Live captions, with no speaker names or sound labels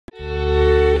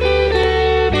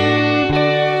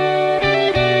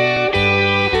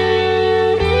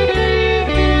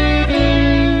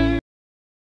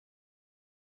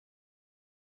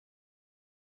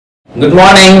Good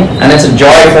morning, and it's a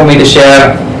joy for me to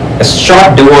share a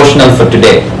short devotional for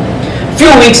today. A few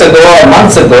weeks ago or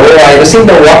months ago, I received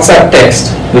a WhatsApp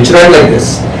text which read like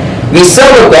this: "We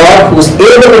serve a God who's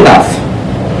able enough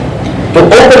to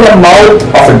open the mouth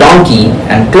of a donkey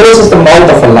and closes the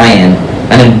mouth of a lion,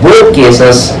 and in both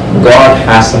cases, God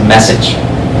has a message."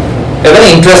 A very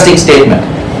interesting statement.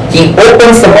 He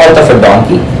opens the mouth of a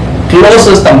donkey,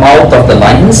 closes the mouth of the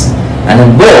lions, and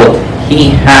in both,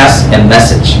 He has a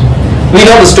message. We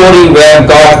know the story where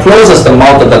God closes the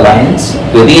mouth of the lions.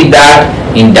 We read that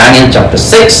in Daniel chapter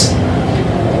 6.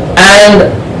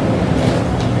 And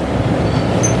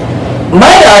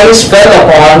my eyes fell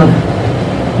upon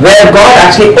where God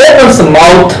actually opens the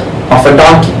mouth of a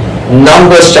donkey.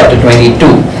 Numbers chapter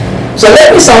 22. So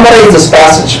let me summarize this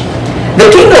passage. The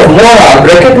king of Moab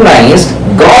recognized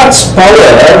God's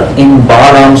power in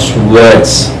Balaam's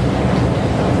words.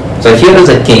 So here is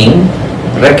a king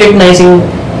recognizing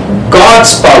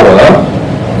God's power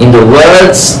in the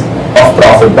words of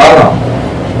Prophet Balaam.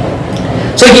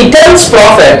 So he tells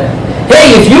Prophet,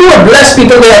 hey, if you would bless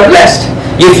people, they are blessed.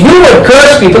 If you would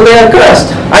curse people, they are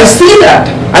cursed. I see that.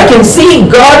 I can see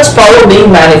God's power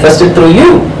being manifested through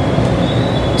you.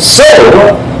 So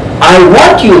I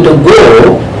want you to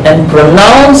go and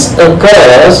pronounce a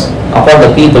curse upon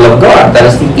the people of God, that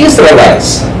is the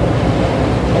Israelites.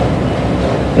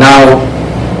 Now,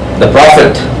 the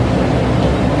prophet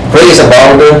prays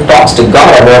about it, talks to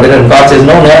God about it, and God says,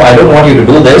 no, I don't want you to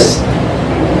do this.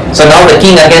 So now the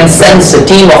king again sends a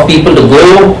team of people to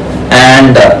go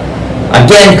and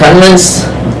again convince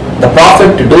the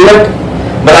prophet to do it.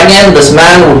 But again, this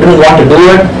man who didn't want to do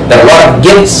it, there are a lot of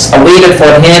gifts awaited for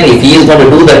him if he is going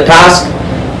to do the task.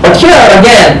 But here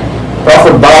again,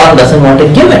 Prophet Balaam doesn't want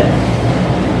to give in.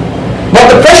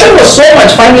 But the pressure was so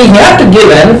much, finally he had to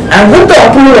give in, and with the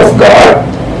approval of God,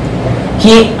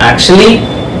 he actually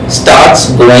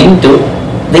starts going to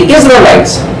the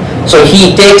Israelites. So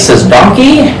he takes his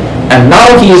donkey, and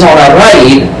now he is on a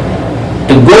ride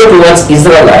to go towards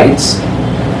Israelites.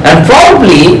 And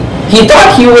probably he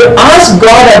thought he would ask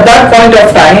God at that point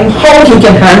of time how he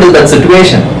can handle that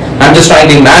situation. I'm just trying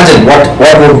to imagine what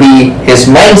would be his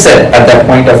mindset at that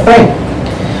point of time.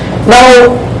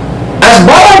 Now, as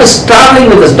Balaam is traveling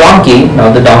with his donkey,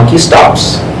 now the donkey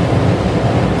stops.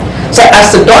 So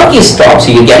as the donkey stops,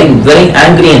 he is getting very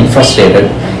angry and frustrated.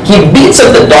 He beats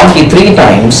up the donkey 3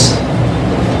 times.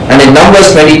 And in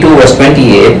Numbers 22 verse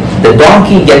 28, the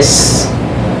donkey gets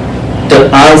to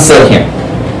answer him.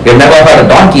 You've never heard a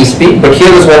donkey speak, but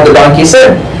here is what the donkey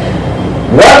said.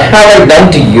 What have I done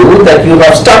to you that you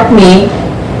have struck me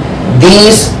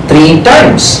these 3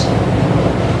 times?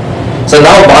 So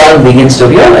now Balaam begins to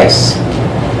realize,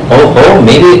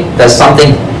 maybe there's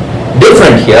something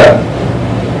different here.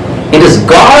 It is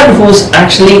God who's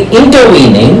actually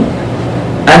intervening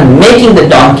and making the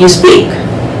donkey speak.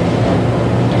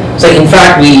 So in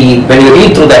fact, when you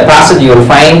read through that passage, you will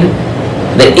find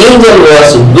the angel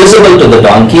was visible to the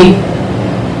donkey,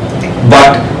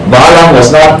 but Balaam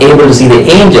was not able to see the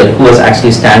angel who was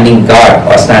actually standing guard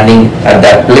or standing at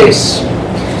that place.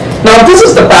 Now this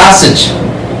is the passage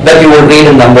that you will read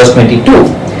in Numbers 22.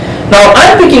 Now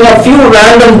I'm picking up few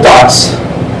random thoughts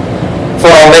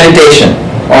for our meditation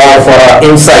or for our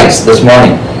insights this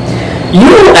morning.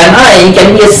 You and I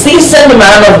can be a seasoned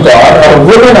man of God or a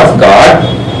woman of God,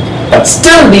 but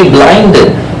still be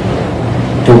blinded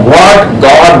to what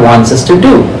God wants us to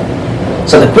do.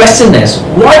 So the question is,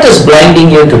 what is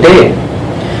blinding you today?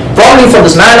 Probably for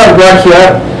this man of God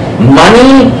here,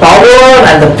 money, power,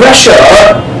 and the pressure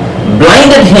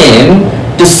blinded him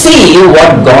to see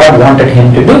what God wanted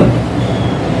him to do.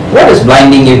 What is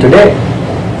blinding you today?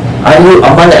 Are you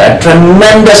under a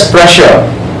tremendous pressure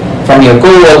from your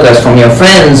co-workers, from your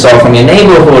friends, or from your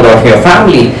neighborhood, or your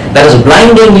family that is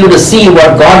blinding you to see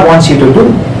what God wants you to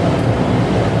do?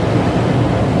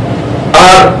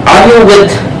 Are you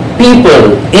with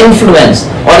people, influence,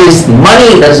 or is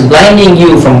money that is blinding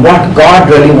you from what God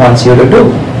really wants you to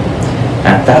do?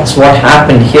 And that's what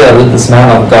happened here with this man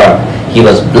of God. He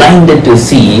was blinded to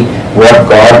see what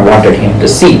God wanted him to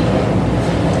see.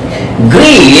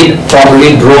 Greed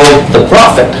probably drove the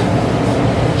prophet.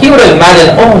 He would have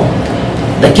imagined,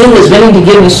 the king is willing to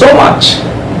give me so much.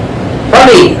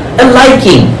 Probably a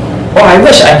liking. I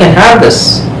wish I can have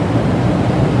this.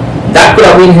 That could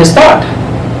have been his thought.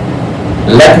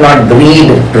 Let not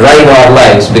greed drive our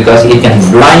lives, because it can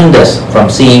blind us from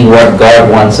seeing what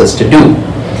God wants us to do.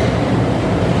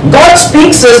 God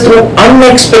speaks us through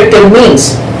unexpected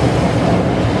means.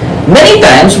 Many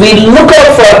times we look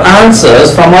out for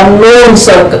answers from unknown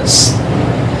circles.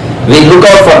 We look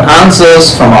out for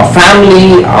answers from our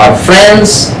family, our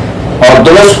friends, or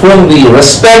those whom we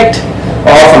respect,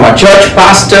 or from a church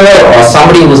pastor, or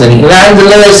somebody who's an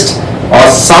evangelist, or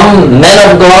some men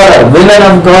of God or women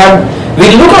of God.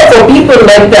 We look out for people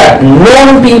like that,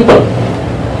 known people,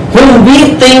 whom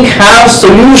we think have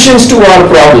solutions to our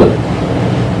problem.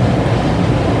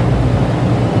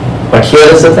 But here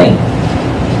is the thing.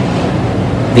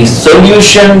 The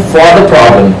solution for the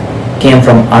problem came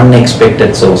from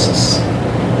unexpected sources.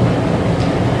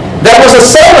 There was a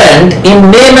servant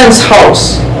in Naaman's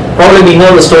house. Probably we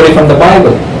know the story from the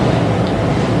Bible.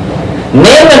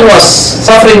 Naaman was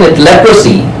suffering with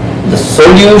leprosy. The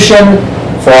solution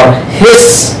for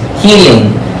his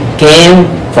healing came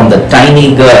from the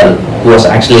tiny girl who was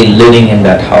actually living in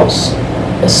that house,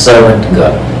 a servant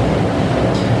girl.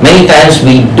 Many times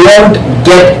we don't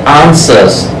get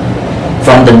answers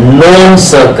from the known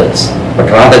circles, but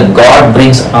rather God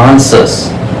brings answers,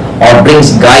 or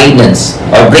brings guidance,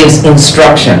 or brings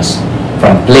instructions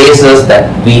from places that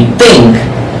we think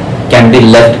can be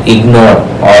left ignored,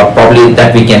 or probably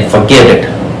that we can forget it.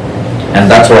 And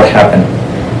that's what happened.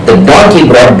 The donkey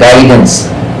brought guidance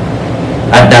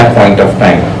at that point of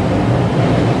time.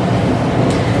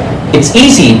 It's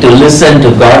easy to listen to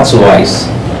God's voice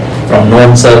from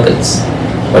known circles,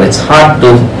 but it's hard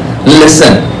to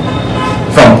listen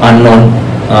from unknown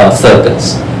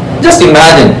circles. Just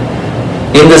imagine,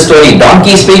 in the story,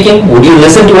 donkey speaking, would you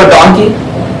listen to a donkey?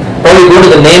 Probably go to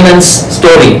the Naaman's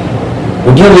story.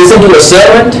 Would you listen to a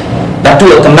servant? That to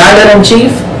a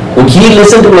commander-in-chief? Would he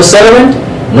listen to a servant?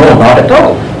 No, not at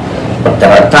all. But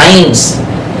there are times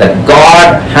that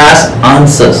God has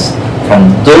answers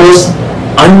from those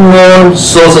unknown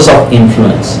sources of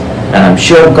influence. And I'm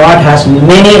sure God has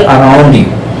many around you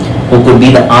who could be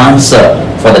the answer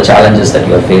for the challenges that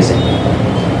you are facing.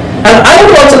 And I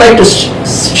would also like to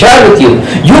share with you,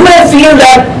 you may feel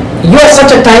that you are such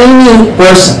a tiny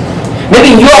person.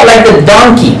 Maybe you are like a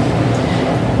donkey.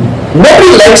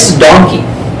 Nobody likes donkey.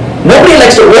 Nobody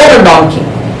likes to own a donkey.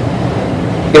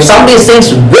 If somebody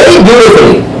sings very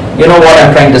beautifully, you know what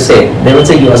I'm trying to say. They will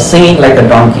say you are singing like a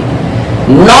donkey.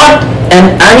 Not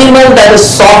an animal that is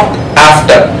sought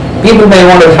after. People may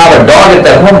want to have a dog at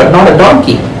their home, but not a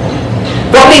donkey.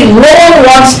 Probably no one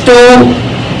wants to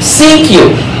seek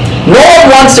you. No one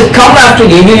wants to come after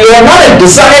you. You are not a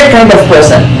desired kind of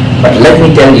person. But let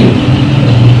me tell you,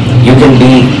 you can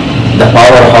be the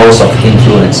powerhouse of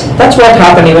influence. That's what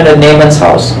happened even at Naaman's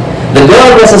house. The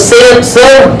girl was a servant.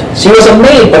 She was a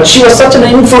maid, but she was such an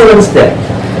influence there.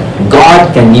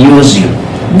 God can use you.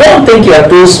 Don't think you are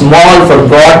too small for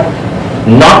God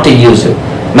not to use you.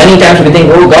 Many times we think,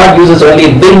 oh, God uses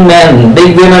only big men,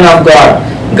 big women of God,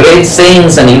 great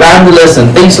saints and evangelists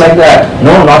and things like that.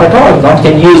 No, not at all. God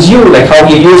can use you, like how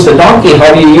He used the donkey,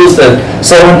 how He used the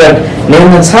servant at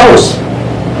Naaman's house.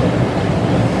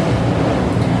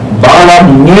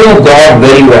 Balaam knew God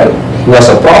very well. He was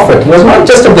a prophet. He was not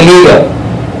just a believer.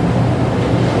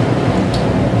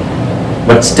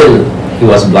 But still, he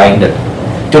was blinded.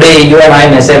 Today, you and I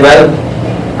may say, well,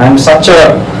 I'm such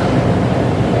a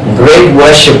great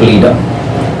worship leader.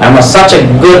 I'm such a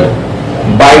good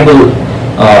Bible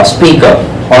speaker,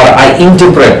 or I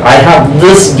interpret, I have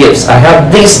these gifts, I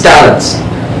have these talents.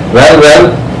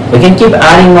 Well, we can keep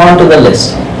adding on to the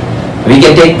list. We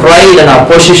can take pride in our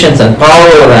positions and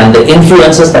power and the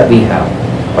influences that we have.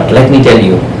 But let me tell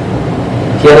you,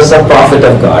 here is a prophet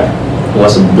of God who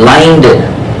was blinded.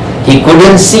 He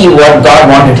couldn't see what God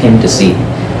wanted him to see.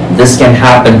 This can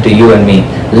happen to you and me.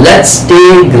 Let's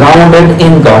stay grounded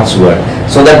in God's word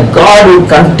so that God will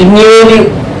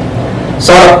continually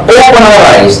sort of open our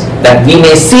eyes that we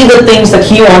may see the things that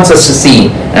He wants us to see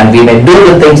and we may do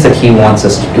the things that He wants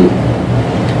us to do.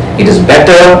 It is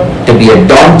better to be a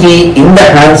donkey in the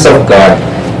hands of God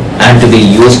and to be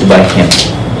used by Him.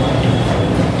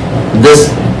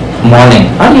 This morning,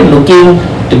 are you looking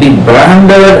to be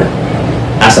branded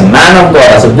as a man of God,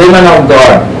 as a woman of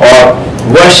God, or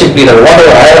worship leader,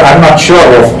 whatever? I'm not sure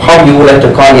of how you would like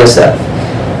to call yourself.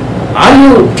 Are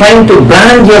you trying to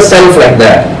brand yourself like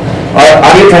that? Or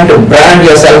are you trying to brand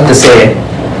yourself to say,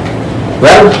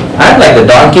 well, I'm like a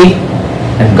donkey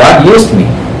and God used me?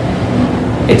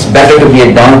 It's better to be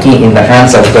a donkey in the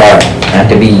hands of God and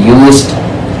to be used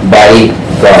by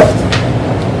God.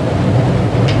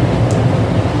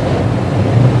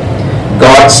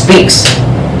 God speaks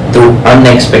through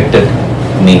unexpected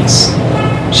means.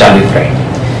 Shall we pray?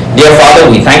 Dear Father,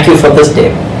 we thank you for this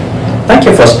day. Thank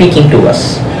you for speaking to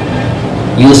us.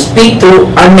 You speak through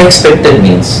unexpected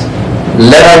means.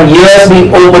 Let our ears be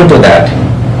open to that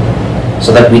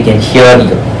so that we can hear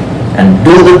you and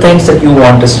do the things that you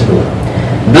want us to do.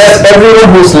 Bless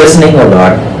everyone who's listening, O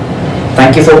Lord.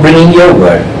 Thank you for bringing your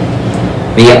word.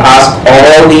 We ask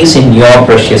all these in your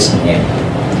precious name.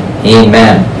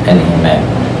 Amen and amen.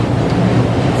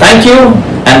 Thank you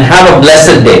and have a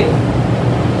blessed day.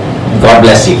 God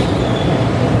bless you.